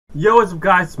Yo, what's up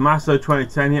guys, it's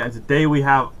Maso2010 here, and today we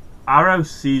have Arrow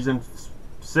Season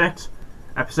 6,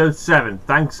 Episode 7,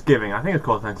 Thanksgiving. I think it's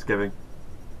called Thanksgiving.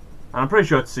 And I'm pretty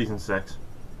sure it's Season 6.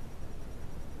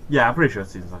 Yeah, I'm pretty sure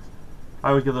it's Season 6. I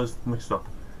always get those mixed up.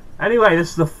 Anyway, this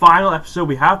is the final episode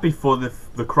we have before the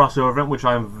crossover event, which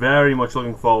I am very much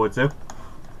looking forward to.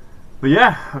 But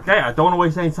yeah, okay, I don't want to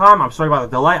waste any time. I'm sorry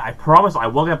about the delay. I promise I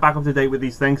will get back up to date with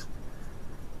these things.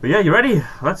 But yeah, you ready?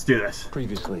 Let's do this.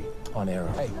 Previously on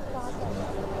Arrow. Hey,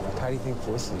 how do you think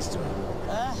Felicity's doing?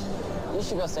 You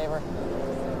should go save her.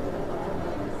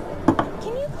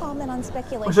 Can you comment on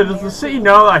speculation? So does the city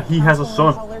know that he has a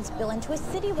son?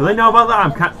 Do they know about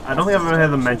that? I don't think I've ever heard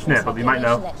them mention it, but they might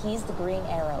know. That he's the Green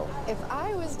Arrow. If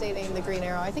I was dating the Green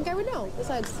Arrow, I think I would know.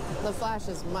 Besides, the Flash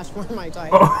is much more my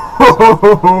type.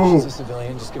 She's a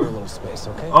civilian. Just give her a little space,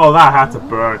 okay? Oh, that had to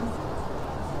burn.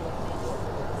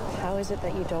 How is it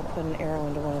that you don't put an arrow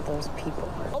into one of those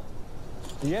people?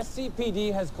 The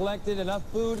SCPD has collected enough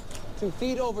food to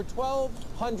feed over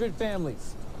 1,200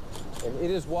 families. And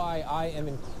it is why I am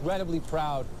incredibly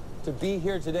proud to be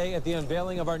here today at the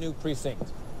unveiling of our new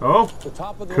precinct. Oh, the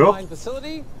top of the cool. line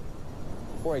facility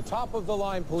for a top of the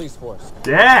line police force.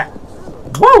 Yeah!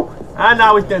 Woo! And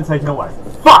now he's getting taken away.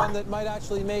 Fuck! One that might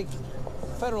actually make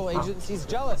federal agencies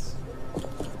jealous.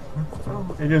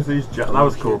 Agencies, that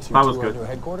was cool. That was good.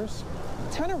 Headquarters?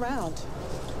 Turn around.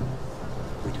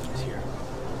 We do this here.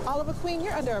 Oliver Queen,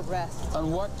 you're under arrest.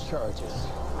 On what charges?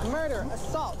 Murder,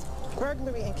 assault,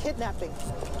 burglary, and kidnapping.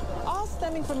 All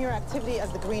stemming from your activity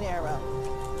as the Green Arrow.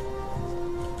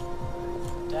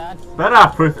 Dad? Better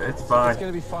have proof. It's fine. It's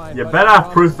gonna be fine. You better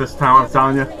have proof this time, I'm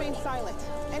telling you. Remain silent.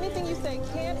 Anything you say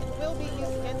can and will be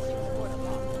used against you in the court of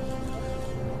law.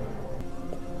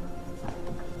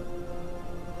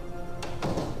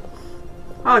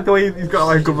 I like the way he's got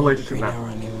like a good relationship Green now. Arrow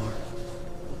anymore.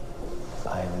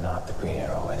 I am not the Green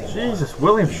Arrow anymore. Jesus,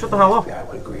 William, shut the hell up. I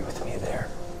would agree with me there.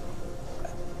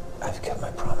 I've kept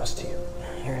my promise to you.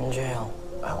 You're in jail.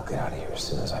 I will get out of here as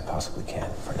soon as I possibly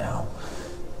can. For now,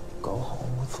 go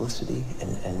home with Felicity,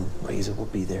 and Reza will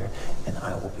be there, and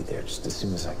I will be there just as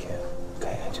soon as I can.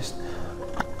 Okay?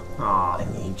 I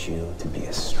need you to be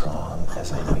as strong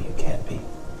as I know you can be.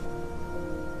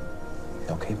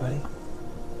 Okay, buddy?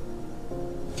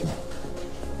 Come on.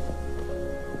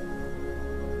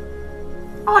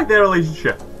 I like their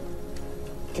relationship.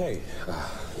 Okay,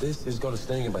 this is gonna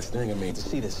sting, and by sting I mean to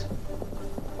see this.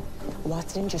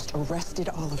 Watson just arrested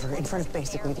Oliver in front of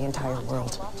basically the entire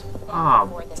world.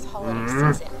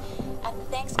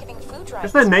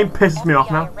 Just their name pisses me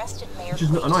off now. Which is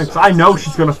annoying, because I know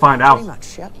she's gonna find out.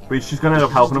 But she's gonna end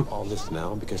up helping him. All this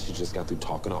now because she just got through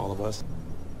talking to all of us.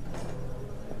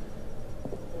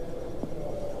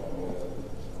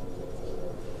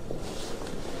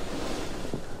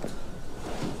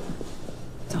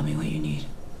 Tell me what you need.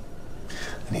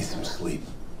 I need some sleep.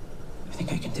 I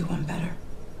think I can do one better.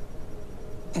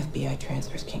 FBI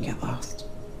transfers can get lost.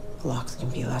 Locks can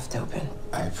be left open.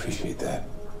 I appreciate that.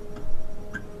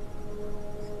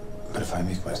 But if I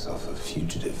make myself a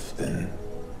fugitive, then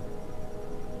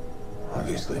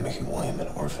obviously making William an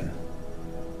orphan.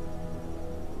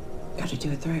 Gotta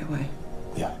do it the right way.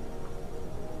 Yeah.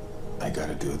 I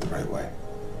gotta do it the right way.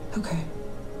 Okay.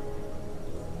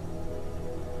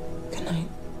 Good night.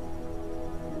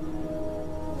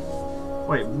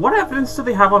 Wait, what evidence do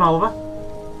they have on Oliver?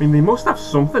 I mean, they must have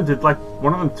something. Did like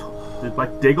one of them did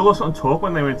like Diggle or something talk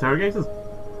when they were interrogated?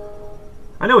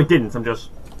 I know he didn't. I'm just,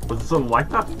 was it something like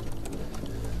that?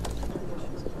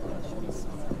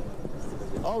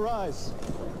 All rise.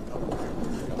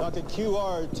 Docket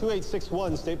QR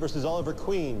 2861, State versus Oliver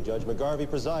Queen. Judge McGarvey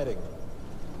presiding.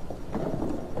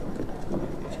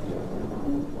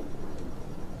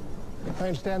 I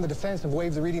understand the defense have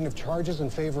waived the reading of charges in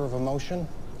favor of a motion.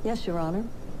 Yes, Your Honor.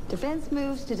 Defense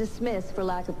moves to dismiss for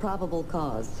lack of probable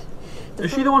cause.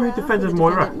 Is she the one who defended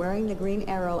Moira? Wearing the Green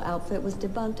Arrow outfit was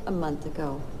debunked a month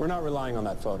ago. We're not relying on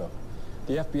that photo.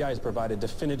 The FBI has provided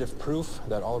definitive proof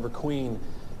that Oliver Queen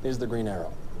is the Green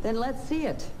Arrow. Then let's see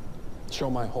it.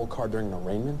 Show my whole card during an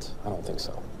arraignment? I don't think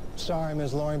so. Sorry,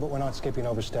 Ms. Loring, but we're not skipping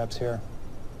over steps here.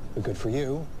 But good for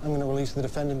you. I'm going to release the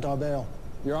defendant on bail.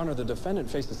 Your Honor, the defendant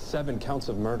faces 7 counts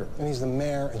of murder. And he's the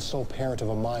mayor and sole parent of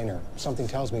a minor. Something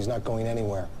tells me he's not going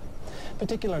anywhere.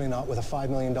 Particularly not with a $5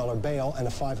 million bail and a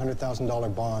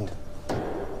 $500,000 bond.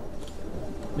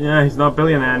 Yeah, he's not a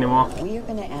billionaire anymore. We are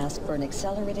going to ask for an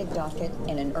accelerated docket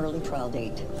and an early trial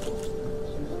date.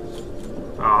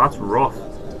 Oh, that's rough.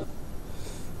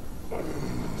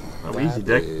 Oh, easy,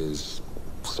 Dick. That is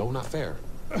so not fair.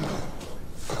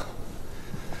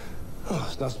 Oh,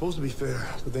 it's not supposed to be fair,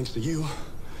 but thanks to you,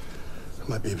 I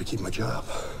might be able to keep my job.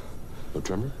 No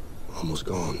tremor? Almost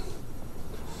gone.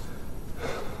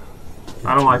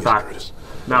 I don't like that.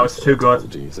 No, it's too good.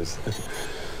 Jesus.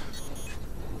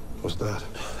 What's that?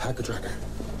 Hacker tracker.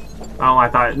 I don't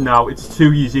like that. No, it's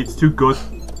too easy. It's too good.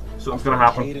 Something's gonna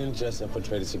happen. Hayden just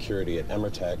infiltrated security at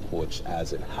Emmertech, which,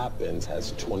 as it happens,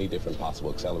 has 20 different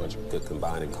possible accelerants we could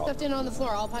combine and call. Left in on the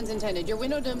floor, all puns intended. Your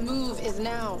window to move is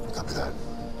now. Copy that.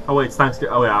 Oh wait, it's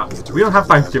Thanksgiving. Oh yeah, we don't have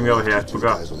Thanksgiving over here.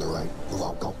 Forgot. On the right. Move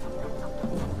out, go.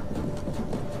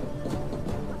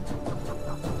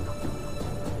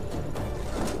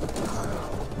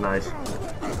 Nice.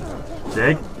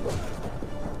 Dig.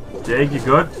 Dig, you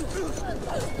good?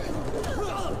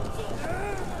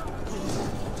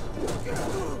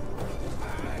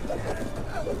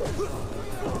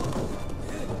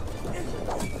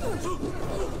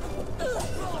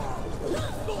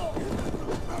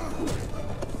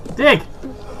 Dig!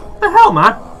 What the hell,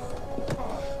 man?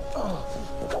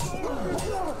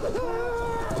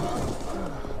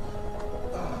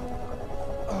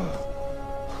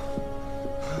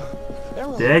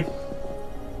 Dig?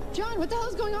 John, what the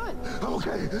hell's going on? I'm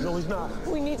okay. No, he's not.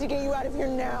 We need to get you out of here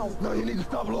now. No, you need to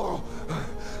stop Laurel.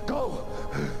 Go.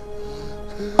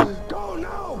 Go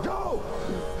now, go!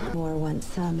 More once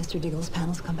Mr. Diggle's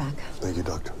panels come back. Thank you,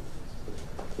 Doctor.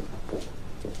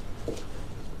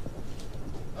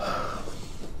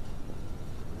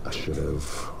 I should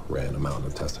have ran a mountain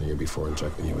of tests on you before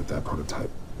injecting you with that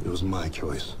prototype. It was my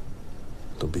choice.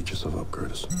 Don't beat yourself up,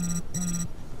 Curtis.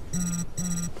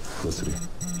 Felicity.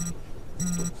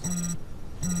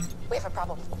 We have a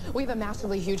problem. We have a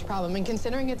massively huge problem, and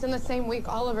considering it's in the same week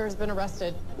Oliver has been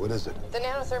arrested. What is it? The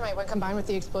nanothermite, when combined with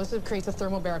the explosive, creates a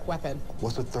thermobaric weapon.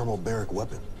 What's a thermobaric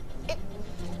weapon? It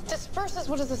disperses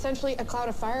what is essentially a cloud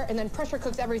of fire, and then pressure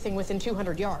cooks everything within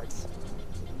 200 yards.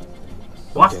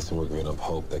 What? I'm guessing we're giving up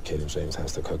hope that Kid and James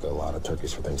has to cook a lot of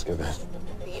turkeys for Thanksgiving.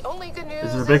 The only good news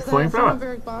Is it a big that flamethrower? a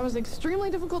thermobaric bomb is extremely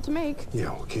difficult to make.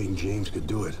 Yeah, well, King James could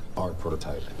do it. Our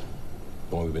prototype.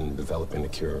 The one we've been developing to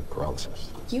cure paralysis.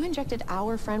 You injected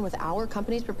our friend with our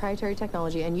company's proprietary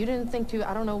technology, and you didn't think to,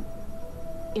 I don't know,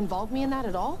 involve me in that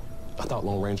at all? I thought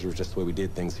Lone Ranger was just the way we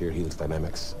did things here at Helix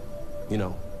Dynamics. You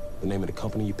know, the name of the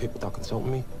company you picked without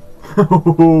consulting me.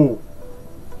 I'm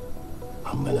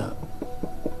gonna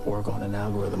work on an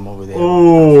algorithm over there.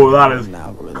 Oh, that is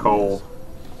cold.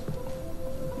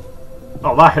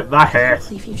 Oh, that hurt. I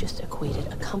believe you just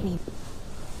equated a company.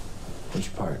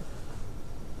 Which part?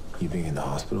 You being in the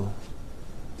hospital?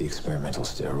 The experimental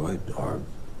steroid? Or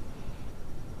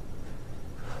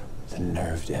the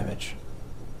nerve damage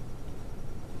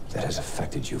that has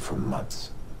affected you for months?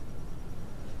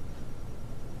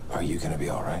 Are you gonna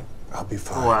be alright? I'll be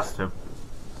fine. Who asked him?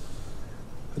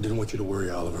 I didn't want you to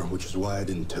worry, Oliver, which is why I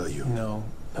didn't tell you. No,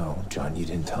 John, you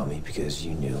didn't tell me because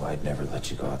you knew I'd never let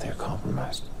you go out there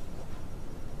compromised.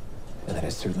 And that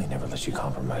I'd certainly never let you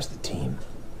compromise the team.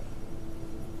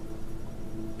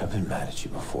 I've been mad at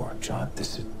you before, John.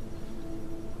 This is...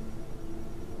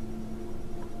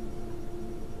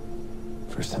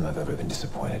 first time I've ever been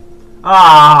disappointed.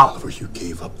 Ah! Oliver, you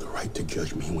gave up the right to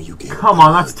judge me when you gave Come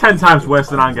on, that's 10 times worse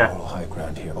than anger. High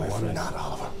ground here, my friend. I'm not,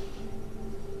 Oliver.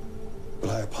 But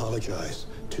I apologize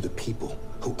to the people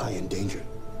who I endangered.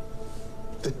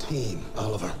 The team,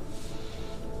 Oliver.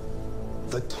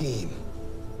 The team.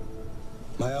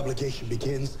 My obligation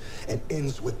begins and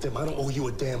ends with them. I don't owe you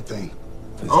a damn thing.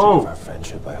 For the sake of our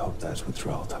friendship, I hope that's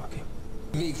withdrawal talking.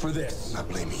 Me for this. I'm not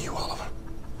blaming you, Oliver.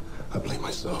 I blame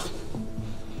myself.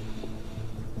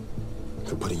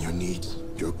 For putting your needs,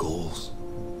 your goals,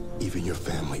 even your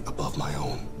family above my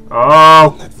own.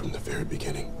 Oh! And that from the very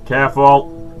beginning.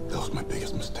 Careful. That was my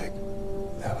biggest mistake.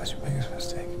 That was your biggest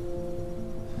mistake.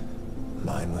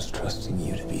 Mine was trusting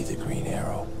you to be the Green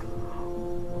Arrow.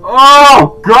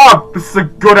 Oh, God! This is a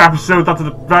good episode after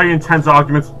the very intense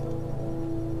argument.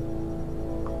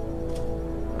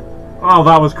 Oh,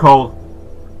 that was cold.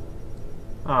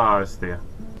 Oh, it's there.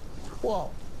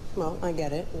 Well, I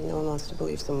get it. No one wants to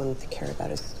believe someone they care about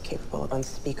is capable of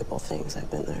unspeakable things. I've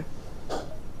been there.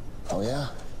 Oh, yeah?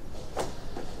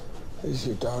 Is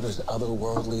your daughter's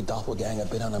otherworldly doppelganger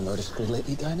been on a murder spree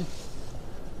lately, Dinah?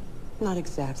 Not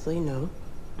exactly, no.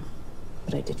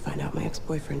 But I did find out my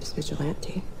ex-boyfriend is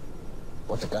vigilante.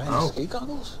 What, the guy in the ski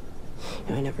goggles?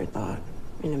 I never thought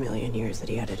in a million years that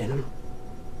he had it in him.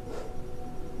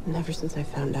 And ever since I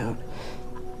found out,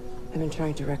 I've been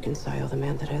trying to reconcile the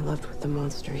man that I loved with the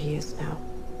monster he is now.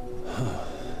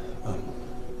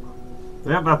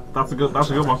 Yeah, that's a good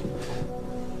one.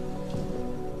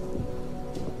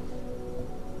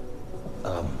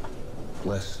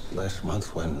 Last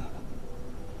month when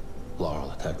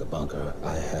Laurel attacked the bunker,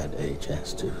 I had a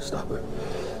chance to stop her.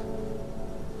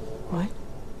 What?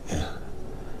 Yeah.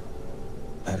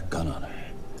 I had a gun on her.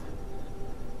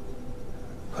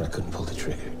 But I couldn't pull the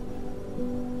trigger.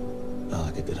 Not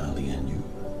like I did on Leanne. You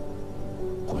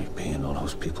point me and all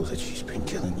those people that she's been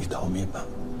killing you told me about.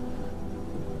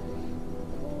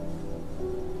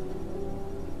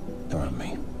 They're on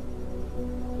me.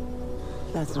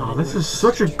 That's not this is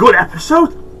such a good episode!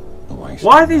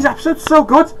 Why are these episodes so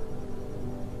good?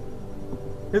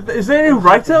 Is there any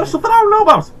writer or something I don't know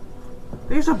about?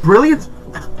 These are brilliant!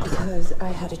 Because I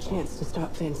had a chance to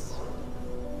stop Vince.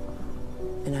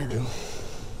 And I...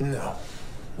 No.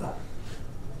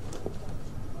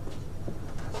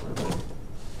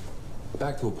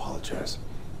 Back to apologize.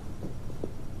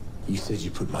 You said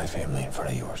you put my family in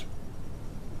front of yours.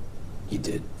 You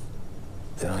did.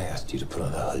 Then I asked you to put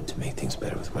on the hood to make things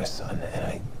better with my son,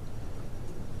 and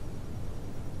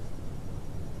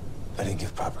I didn't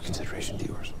give proper consideration to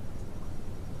yours.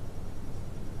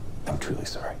 I'm truly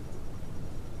sorry.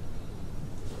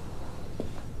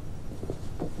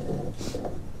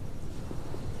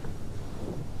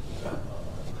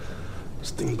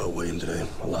 Just thinking about William today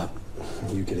a lot.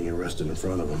 You getting arrested in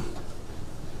front of him.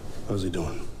 How's he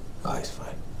doing? Oh, he's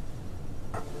fine.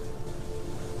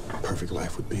 Perfect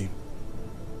life would be.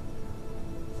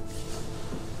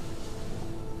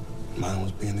 Mine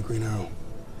was being the Green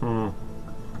Arrow.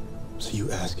 So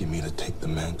you asking me to take the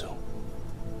mantle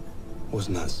was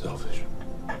not selfish.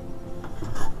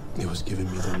 It was giving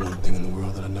me the one thing in the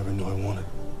world that I never knew I wanted.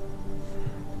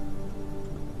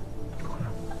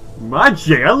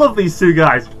 Magic! I love these two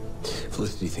guys.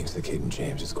 Felicity thinks that Kate and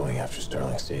James is going after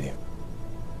Starling Stadium.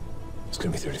 There's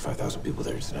gonna be 35,000 people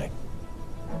there tonight.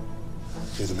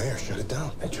 You're the mayor, shut it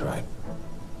down. I tried.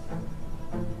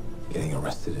 Getting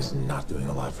arrested is not doing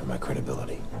a lot for my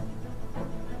credibility.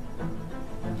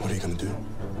 What are you gonna do?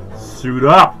 Suit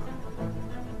up!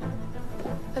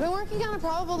 I've been working on a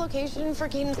probable location for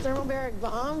Caden's thermobaric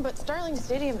bomb, but Starling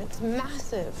Stadium, it's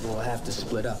massive. We'll have to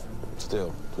split up.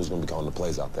 Still, who's gonna be calling the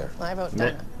plays out there? I vote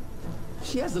Donna.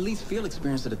 She has the least field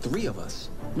experience of the three of us.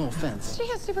 No offense. She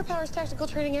has superpowers, tactical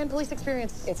training, and police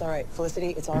experience. It's all right,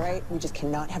 Felicity, it's all right. We just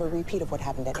cannot have a repeat of what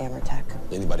happened at Amertech.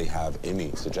 Anybody have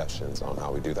any suggestions on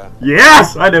how we do that?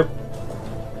 Yes, I do.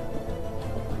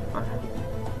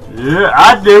 Yeah,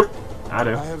 I do. I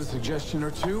have a suggestion or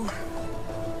two.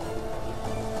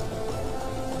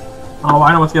 Oh,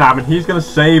 I know what's gonna happen. He's gonna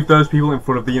save those people in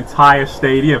front of the entire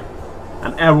stadium,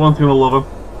 and everyone's gonna love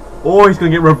him. Or he's gonna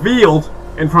get revealed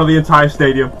in front of the entire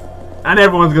stadium, and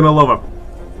everyone's gonna love him.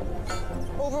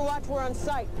 Overwatch, we're on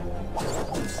site.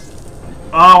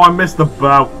 Oh, I missed the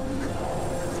bow.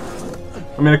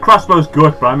 I mean, the crossbow's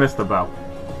good, but I missed the bow.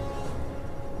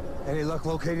 Any luck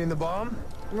locating the bomb?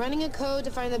 I'm running a code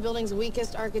to find the building's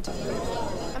weakest architecture.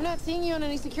 I'm not seeing you on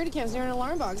any security cams near an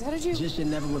alarm box. How did you... Magician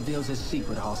never reveals his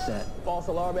secret, all set. False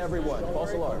alarm, everyone.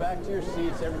 False alarm. Back to your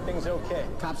seats. Everything's okay.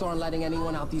 Cops aren't letting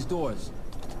anyone out these doors.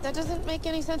 That doesn't make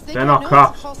any sense. They They're don't not know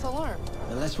cops. it's a false alarm.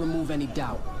 And let's remove any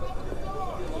doubt.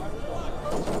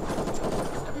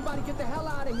 Everybody get the hell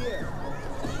out of here.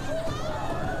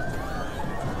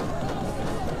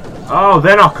 Oh,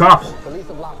 they're not cops. Police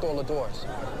have locked all the doors.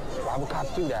 Why would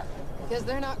cops do that? Because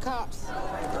they're not cops.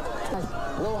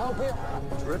 A little help here?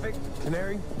 Terrific.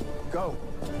 Canary, go.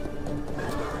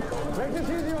 Make this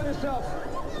easy on yourself.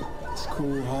 It's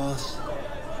cool, Hoss.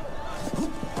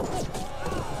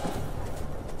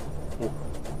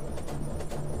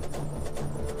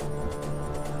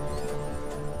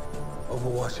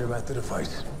 Overwatch your method of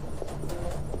fight.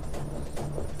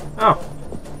 Oh.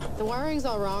 The wiring's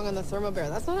all wrong on the thermobar.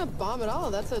 That's not a bomb at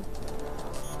all. That's a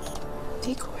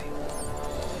decoy.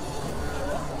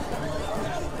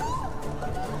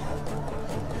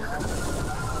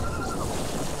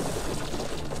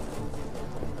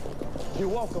 You're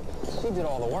welcome. She did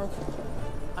all the work.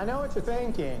 I know what you're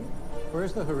thinking.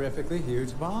 Where's the horrifically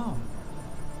huge bomb?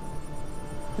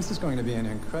 This is going to be an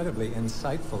incredibly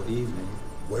insightful evening.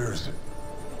 Where is it?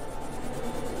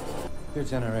 Your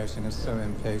generation is so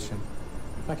impatient.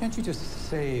 Why can't you just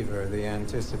savor the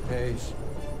anticipation?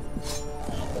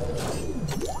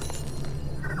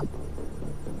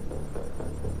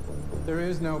 There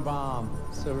is no bomb,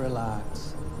 so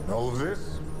relax. All of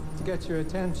this? To get your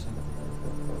attention.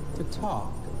 To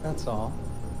talk, that's all.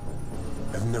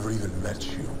 I've never even met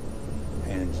you.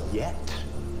 And yet,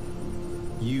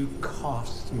 you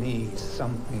cost me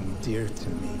something dear to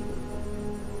me.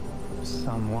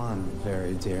 Someone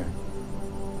very dear.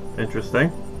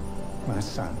 Interesting. My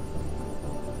son.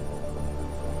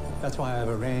 That's why I've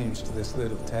arranged this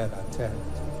little tete-a-tete.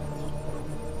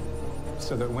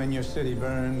 So that when your city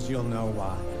burns, you'll know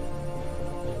why.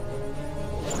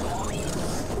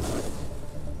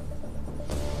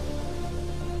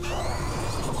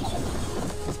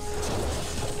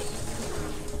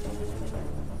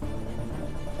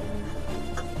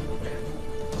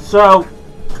 So,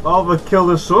 Oliver killed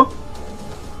his son?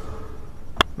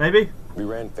 Maybe? We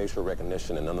ran facial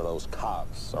recognition and none of those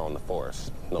cops are on the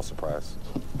force. No surprise.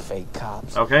 Fake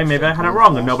cops. Okay, maybe I had it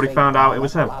wrong and nobody found out it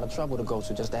was him. A lot of trouble to go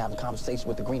to just to have a conversation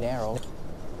with the Green Arrow.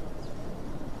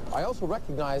 I also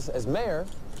recognize as mayor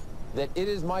that it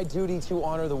is my duty to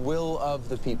honor the will of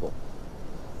the people.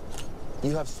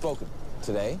 You have spoken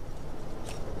today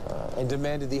and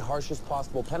demanded the harshest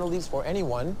possible penalties for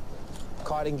anyone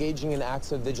caught engaging in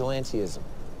acts of vigilantism.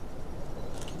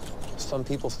 Some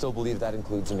people still believe that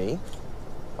includes me,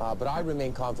 but I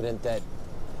remain confident that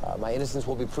my innocence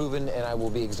will be proven and I will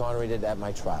be exonerated at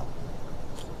my trial.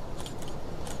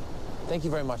 Thank you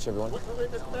very much, everyone. You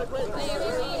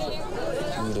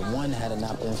would have won had it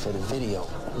not been for the video.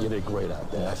 You did great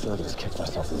out there. I feel like I just kicked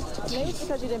myself in the teeth. Maybe it's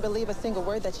because you didn't believe a single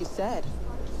word that you said.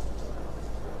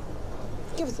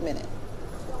 Give us a minute.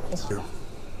 It's true.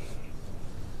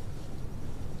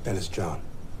 And it's John.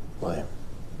 William,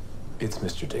 it's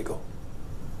Mr. Diggle.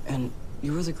 And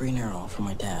you were the Green Arrow for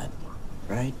my dad,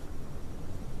 right?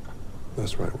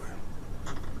 That's right, William.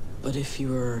 But if you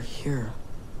were here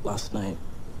last night,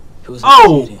 who was at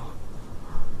the stadium?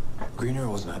 Green Arrow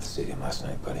wasn't at the stadium last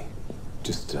night, buddy.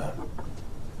 Just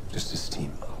his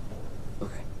team.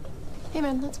 Okay. Hey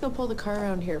man, let's go pull the car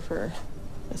around here for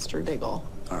Mr. Diggle.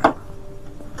 All right.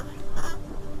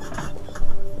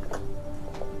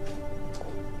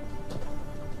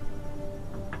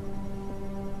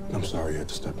 I'm sorry you had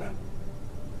to step in.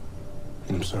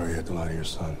 And I'm sorry you had to lie to your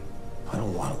son. I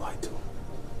don't want to lie to him.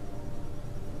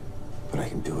 But I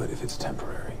can do it if it's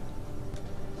temporary.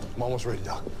 I'm almost ready,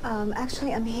 Doc.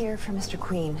 Actually, I'm here for Mr.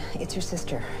 Queen. It's your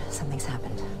sister. Something's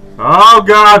happened. Oh,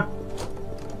 God!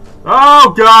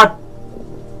 Oh, God!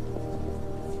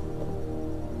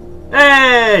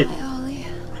 Hey! Hi, Ollie.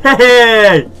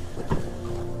 Hey!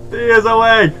 He is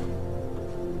awake!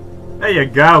 There you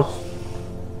go.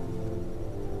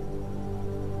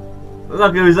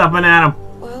 Look who's up and at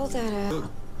him. Well, Dada.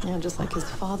 Yeah, just like his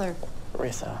father.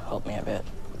 Risa, help me a bit.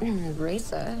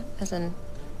 Risa? As in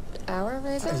our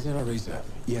Risa? Is it a Risa?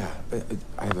 Yeah,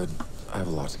 I have a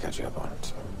lot to catch you up on.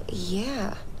 So.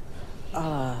 Yeah.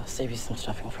 I'll save you some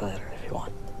stuffing for later if you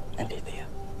want. And eat you.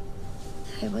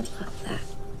 I would love that.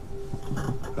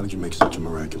 How did you make such a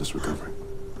miraculous recovery?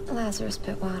 Lazarus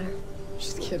spit water.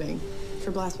 Just kidding.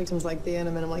 For blast victims like Thea in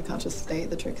a minimally conscious state,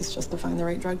 the trick is just to find the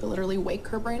right drug to literally wake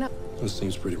her brain up. This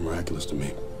seems pretty miraculous to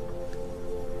me.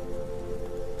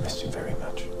 Missed you very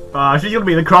much. She's gonna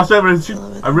be in the crossover, isn't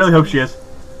she? I really hope she is.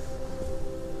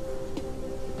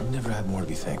 I've never had more to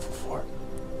be thankful for.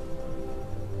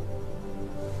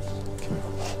 Come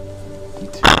here. You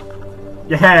too.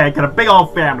 Yeah, got a big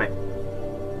old family.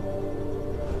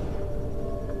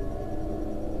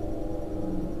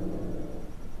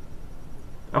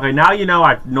 Okay, now you know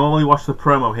I normally watch the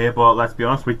promo here, but let's be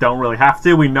honest, we don't really have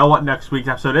to. We know what next week's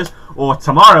episode is, or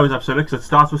tomorrow's episode, because it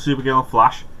starts with Supergirl and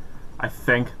Flash, I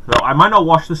think. Though I might not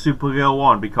watch the Supergirl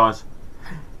one, because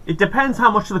it depends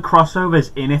how much of the crossover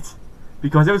is in it.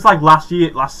 Because it was like last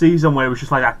season, where it was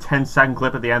just like that 10-second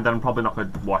clip at the end, then I'm probably not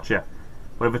going to watch it.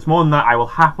 But if it's more than that, I will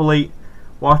happily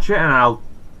watch it, and I'll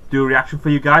do a reaction for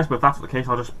you guys. But if that's the case,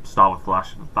 I'll just start with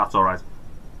Flash. That's alright.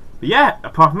 But yeah,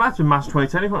 apart from that, it's been Master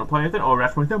 2010. If you want to play anything or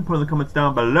react to anything, put in the comments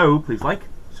down below. Please like,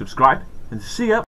 subscribe, and see ya.